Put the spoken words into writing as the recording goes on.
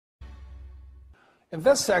In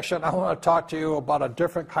this section, I want to talk to you about a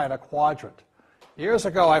different kind of quadrant. Years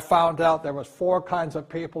ago, I found out there was 4 kinds of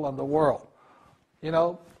people in the world. You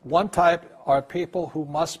know, one type are people who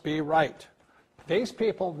must be right. These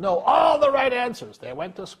people know all the right answers. They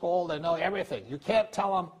went to school, they know everything. You can't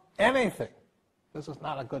tell them anything. This is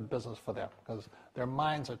not a good business for them because their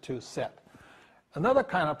minds are too set. Another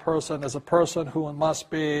kind of person is a person who must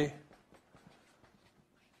be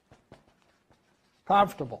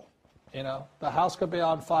comfortable. You know, the house could be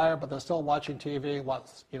on fire, but they're still watching TV,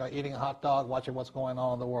 eating a hot dog, watching what's going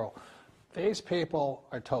on in the world. These people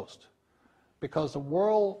are toast because the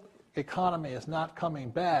world economy is not coming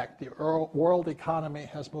back. The world economy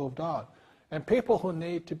has moved on. And people who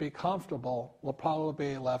need to be comfortable will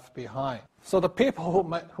probably be left behind. So the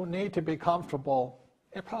people who need to be comfortable,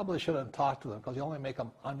 you probably shouldn't talk to them because you only make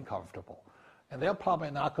them uncomfortable. And they're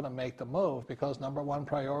probably not going to make the move because #1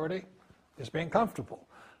 priority is being comfortable.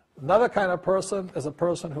 Another kind of person is a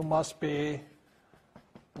person who must be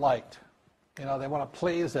liked. You know, they want to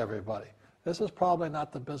please everybody. This is probably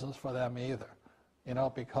not the business for them either, you know,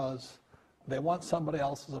 because they want somebody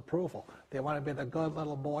else's approval. They want to be the good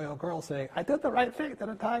little boy or girl saying, I did the right thing,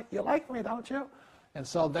 didn't I? You like me, don't you? And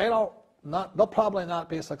so they'll probably not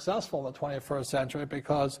be successful in the 21st century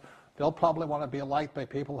because they'll probably want to be liked by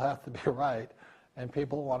people who have to be right. And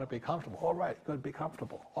people want to be comfortable. All right, good, be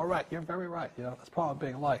comfortable. All right, you're very right. You know, that's probably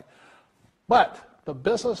being liked. But the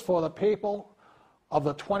business for the people of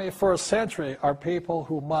the 21st century are people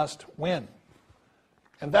who must win.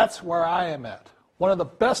 And that's where I am at. One of the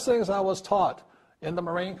best things I was taught in the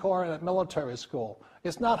Marine Corps and at military school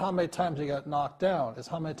is not how many times you get knocked down, it's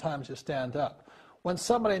how many times you stand up. When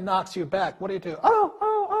somebody knocks you back, what do?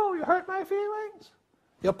 Oh, you hurt my feelings.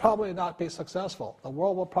 You'll probably not be successful. The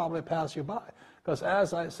world will probably pass you by. Because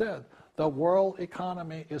as I said, the world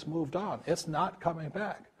economy is moved on. It's not coming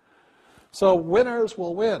back. So winners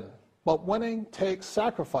will win, but winning takes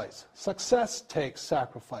sacrifice. Success takes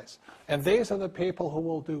sacrifice. And these are the people who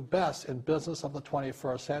will do best in business of the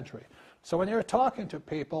 21st century. So when you're talking to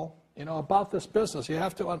people, you know, about this business, you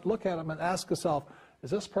have to look at them and ask yourself, is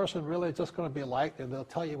this person really just going to be liked and they'll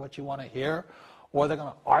tell you what you want to hear? Or they're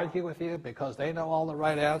going to argue with you because they know all the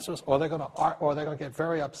right answers, or they're going to get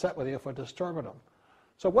very upset with you for disturbing them.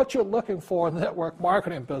 So what you're looking for in the network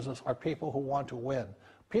marketing business are people who want to win,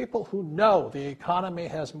 people who know the economy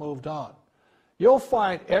has moved on. You'll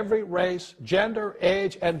find every race, gender,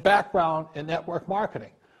 age, and background in network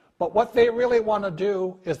marketing. But what they really want to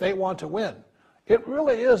do is they want to win. It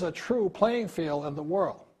really is a true playing field in the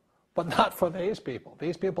world, but not for these people.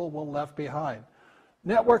 These people will be left behind.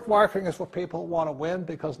 Network marketing is for people who want to win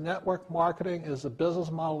because network marketing is the business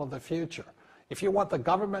model of the future. If you want the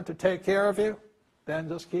government to take care of you, then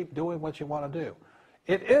just keep doing what you want to do.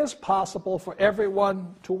 It is possible for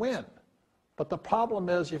everyone to win, but the problem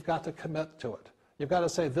is you've got to commit to it. You've got to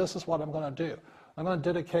say, this is what I'm going to do. I'm going to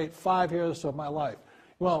dedicate 5 years of my life.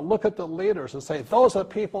 You want to look at the leaders and say, those are the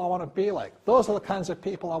people I want to be like. Those are the kinds of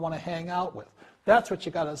people I want to hang out with. That's what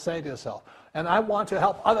you got to say to yourself. And I want to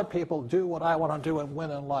help other people do what I want to do and win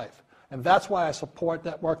in life. And that's why I support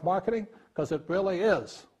network marketing, because it really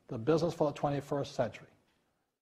is the business for the 21st century.